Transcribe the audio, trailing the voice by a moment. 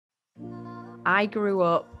I grew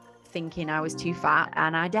up thinking I was too fat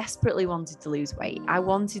and I desperately wanted to lose weight. I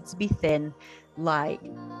wanted to be thin, like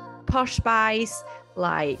Posh Spice,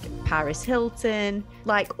 like Paris Hilton,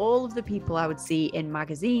 like all of the people I would see in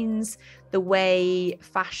magazines, the way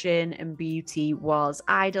fashion and beauty was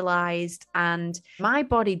idolized. And my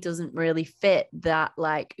body doesn't really fit that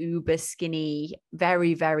like uber skinny,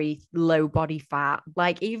 very, very low body fat.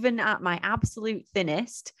 Like even at my absolute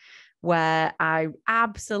thinnest, where I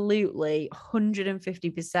absolutely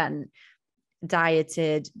 150%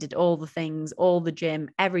 dieted, did all the things, all the gym,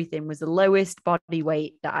 everything, was the lowest body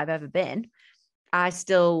weight that I've ever been. I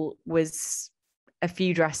still was a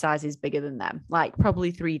few dress sizes bigger than them, like probably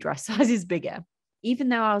 3 dress sizes bigger. Even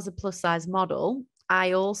though I was a plus size model,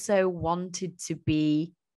 I also wanted to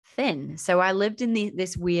be thin. So I lived in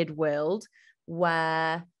this weird world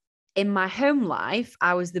where in my home life,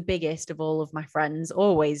 I was the biggest of all of my friends,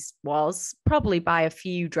 always was, probably by a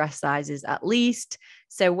few dress sizes at least.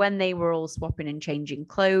 So when they were all swapping and changing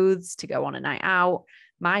clothes to go on a night out,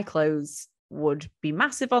 my clothes would be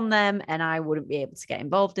massive on them and I wouldn't be able to get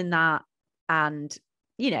involved in that. And,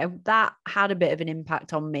 that had a bit of an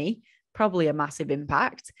impact on me, probably a massive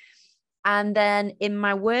impact. And then in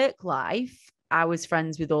my work life, I was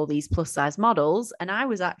friends with all these plus size models, and I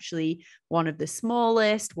was actually one of the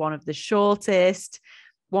smallest, one of the shortest,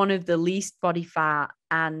 one of the least body fat.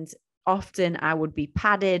 And often I would be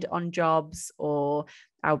padded on jobs, or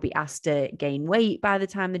I would be asked to gain weight by the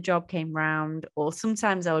time the job came round, or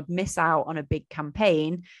sometimes I would miss out on a big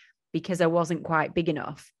campaign because I wasn't quite big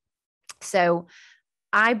enough. So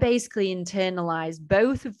I basically internalized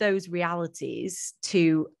both of those realities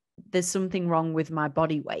to there's something wrong with my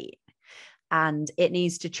body weight. And it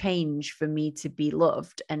needs to change for me to be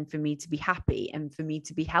loved and for me to be happy and for me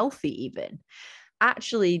to be healthy even.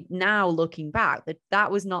 Actually, now looking back,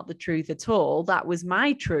 that was not the truth at all. That was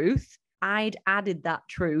my truth. I'd added that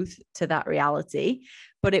truth to that reality,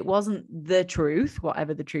 but it wasn't the truth,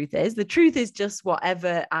 whatever the truth is. The truth is just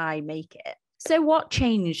whatever I make it. So what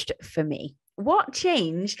changed for me? What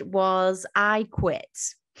changed was I quit.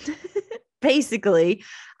 Basically,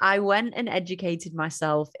 I went and educated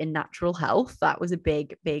myself in natural health. That was a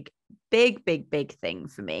big thing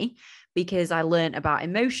for me because I learned about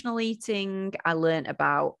emotional eating. I learned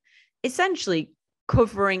about essentially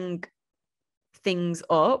covering things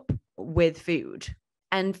up with food.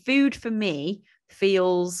 And food for me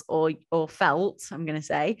feels or felt, I'm going to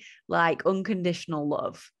say, like unconditional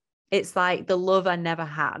love. It's like the love I never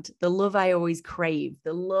had, the love I always craved,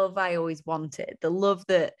 the love I always wanted, the love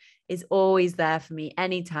that is always there for me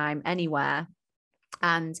anytime, anywhere.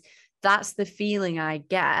 And that's the feeling I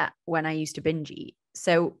get when I used to binge eat.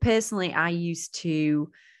 So personally, I used to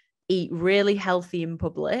eat really healthy in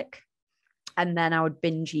public, and then I would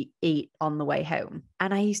binge eat on the way home.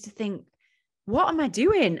 And I used to think, what am I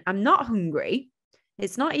doing? I'm not hungry.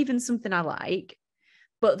 It's not even something I like.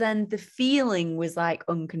 But then the feeling was like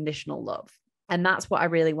unconditional love. And that's what I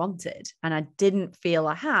really wanted. And I didn't feel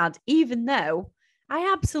I had, even though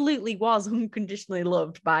I absolutely was unconditionally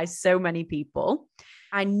loved by so many people.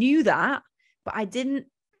 I knew that, but I didn't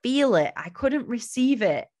feel it. I couldn't receive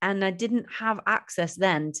it. And I didn't have access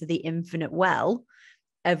then to the infinite well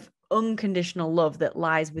of unconditional love that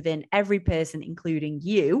lies within every person, including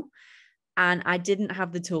you. And I didn't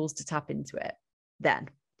have the tools to tap into it then.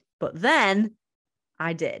 But then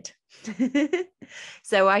I did.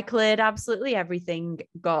 So I cleared absolutely everything,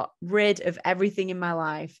 got rid of everything in my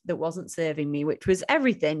life that wasn't serving me, which was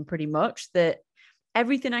everything pretty much, that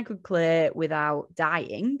everything I could clear without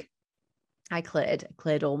dying. I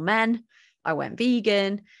cleared all men. I went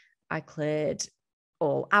vegan. I cleared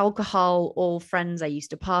all alcohol, all friends I used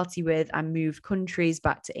to party with. I moved countries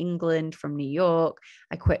back to England from New York.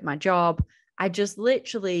 I quit my job. I just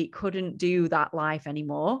literally couldn't do that life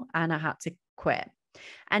anymore, and I had to quit.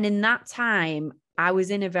 And in that time, I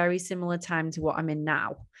was in a very similar time to what I'm in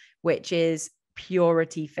now, which is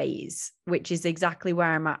purity phase, which is exactly where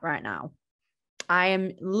I'm at right now.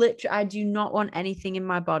 I do not want anything in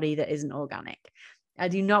my body that isn't organic. I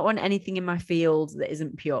do not want anything in my field that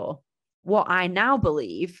isn't pure. What I now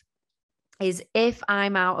believe is if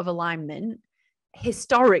I'm out of alignment,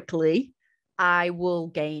 historically, I will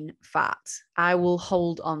gain fat. I will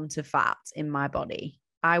hold on to fat in my body.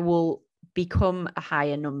 I will become a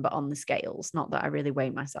higher number on the scales. Not that I really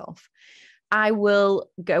weigh myself. I will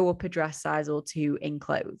go up a dress size or 2 in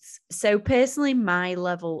clothes. So personally, my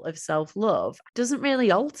level of self-love doesn't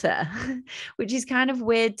really alter, which is kind of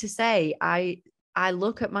weird to say. I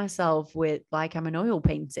look at myself with like I'm an oil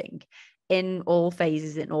painting in all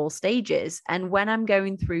phases, in all stages. And when I'm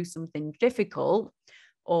going through something difficult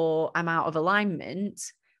or I'm out of alignment,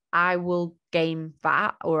 I will gain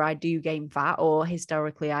fat, or I do gain fat, or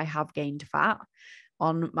historically I have gained fat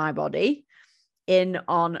on my body, in,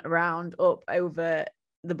 on, around, up, over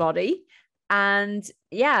the body. And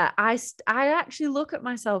yeah, I actually look at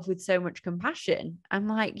myself with so much compassion. I'm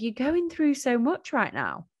like, you're going through so much right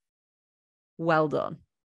now. Well done.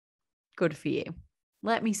 Good for you.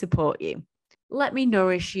 Let me support you. Let me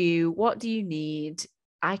nourish you. What do you need?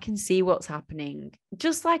 I can see what's happening.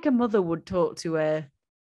 Just like a mother would talk to a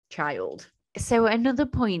child. So another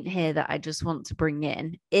point here that I just want to bring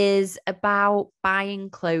in is about buying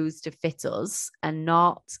clothes to fit us and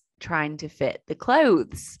not trying to fit the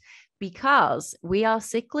clothes, because we are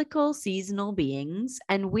cyclical, seasonal beings,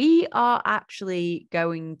 and we are actually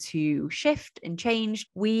going to shift and change.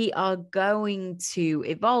 We are going to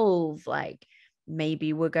evolve. Like,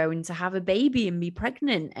 maybe we're going to have a baby and be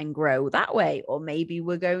pregnant and grow that way, or maybe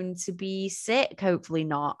we're going to be sick, hopefully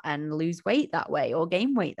not, and lose weight that way or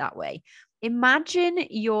gain weight that way. Imagine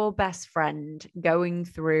your best friend going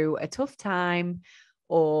through a tough time,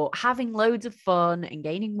 or having loads of fun and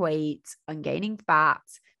gaining weight and gaining fat.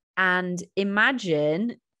 And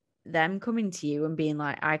imagine them coming to you and being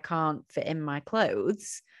like, I can't fit in my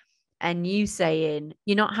clothes. And you saying,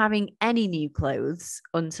 you're not having any new clothes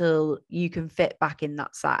until you can fit back in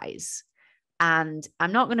that size. And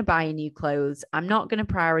I'm not going to buy you new clothes. I'm not going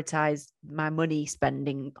to prioritize my money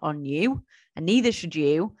spending on you, and neither should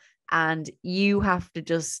you. And you have to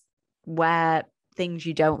just wear things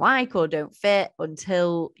you don't like or don't fit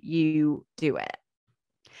until you do it.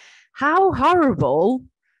 How horrible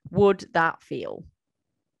would that feel?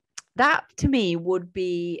 That to me would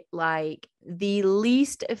be like the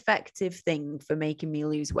least effective thing for making me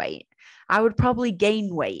lose weight. I would probably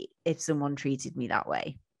gain weight if someone treated me that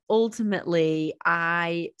way. Ultimately,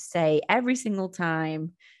 I say every single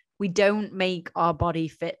time, we don't make our body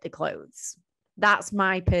fit the clothes. That's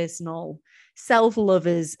my personal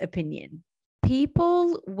self-lover's opinion.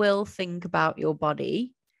 People will think about your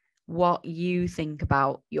body what you think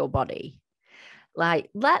about your body. Like,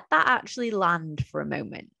 let that actually land for a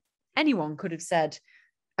moment. Anyone could have said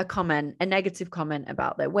a negative comment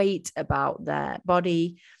about their weight, about their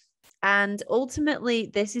body. And ultimately,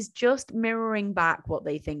 this is just mirroring back what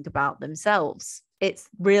they think about themselves. It's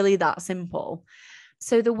really that simple.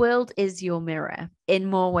 So the world is your mirror in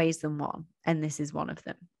more ways than one, and this is one of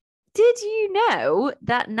them. Did you know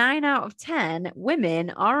that 9 out of 10 women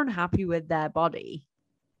are unhappy with their body?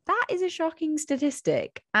 That is a shocking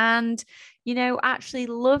statistic. And, actually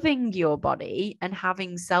loving your body and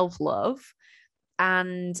having self-love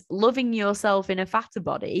and loving yourself in a fatter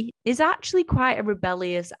body is actually quite a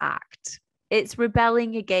rebellious act. It's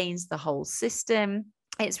rebelling against the whole system.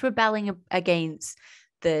 It's rebelling against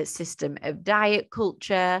the system of diet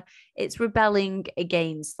culture. It's rebelling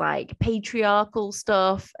against like patriarchal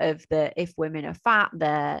stuff of the, if women are fat,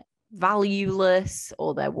 they're valueless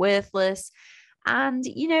or they're worthless. And,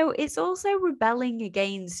 it's also rebelling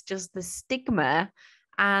against just the stigma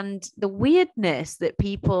and the weirdness that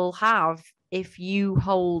people have if you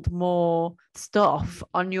hold more stuff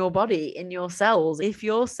on your body, in your cells. If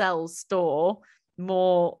your cells store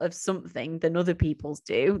more of something than other people's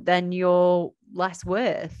do, then you're less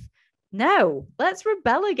worth. No, let's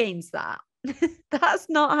rebel against that. That's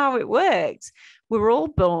not how it works. We're all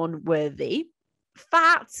born worthy.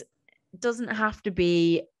 Fat doesn't have to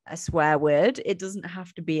be a swear word. It doesn't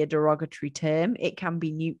have to be a derogatory term. It can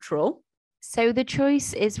be neutral. So the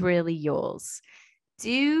choice is really yours.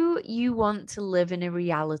 Do you want to live in a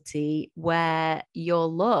reality where your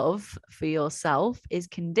love for yourself is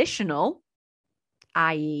conditional,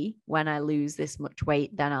 i.e., when I lose this much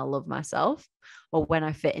weight, then I'll love myself, or when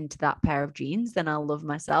I fit into that pair of jeans, then I'll love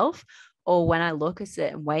myself, or when I look a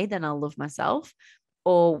certain way, then I'll love myself,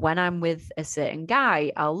 or when I'm with a certain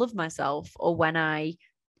guy, I'll love myself, or when I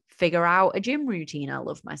figure out a gym routine, I'll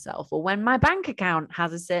love myself, or when my bank account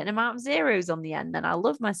has a certain amount of zeros on the end, then I'll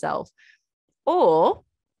love myself? Or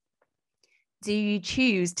do you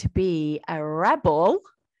choose to be a rebel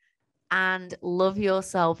and love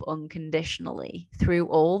yourself unconditionally through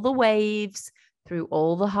all the waves, through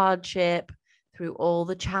all the hardship, through all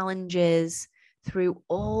the challenges, through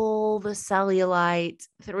all the cellulite,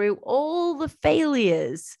 through all the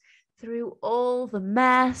failures, through all the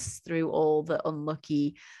mess, through all the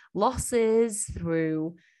unlucky losses,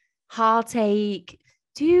 through heartache?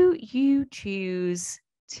 Do you choose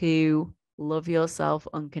to love yourself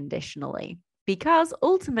unconditionally? Because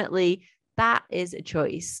ultimately, that is a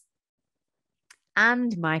choice.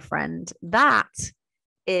 And my friend, that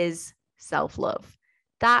is self-love.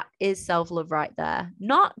 That is self-love right there.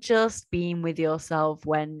 Not just being with yourself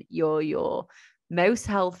when you're your most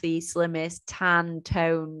healthy, slimmest, tan,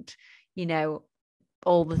 toned, you know,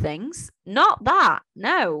 all the things. Not that.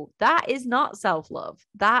 No, that is not self-love.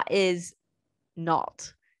 That is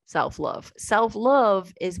not self-love.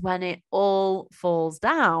 Self-love is when it all falls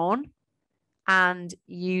down and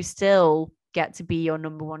you still get to be your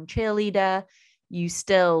number one cheerleader. You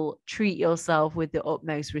still treat yourself with the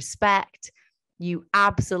utmost respect. You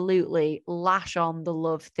absolutely lash on the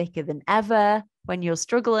love thicker than ever when you're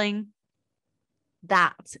struggling.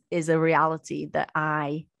 That is a reality that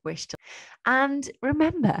I wish to. And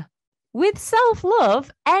remember, with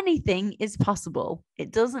self-love, anything is possible.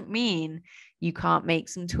 It doesn't mean you can't make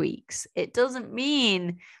some tweaks. It doesn't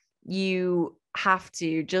mean you have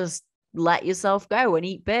to just let yourself go and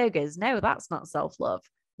eat burgers. No, that's not self-love.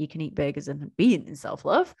 You can eat burgers and be in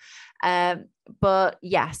self-love. But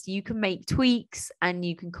yes, you can make tweaks and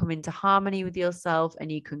you can come into harmony with yourself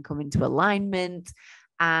and you can come into alignment.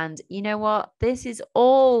 And you know what? This is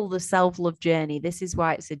all the self-love journey. This is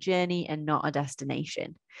why it's a journey and not a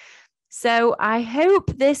destination. So I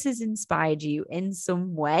hope this has inspired you in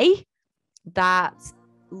some way that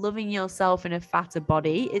loving yourself in a fatter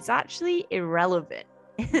body is actually irrelevant.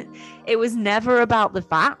 It was never about the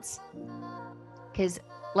fat, because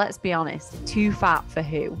let's be honest, too fat for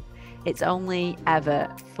who? It's only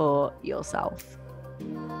ever for yourself.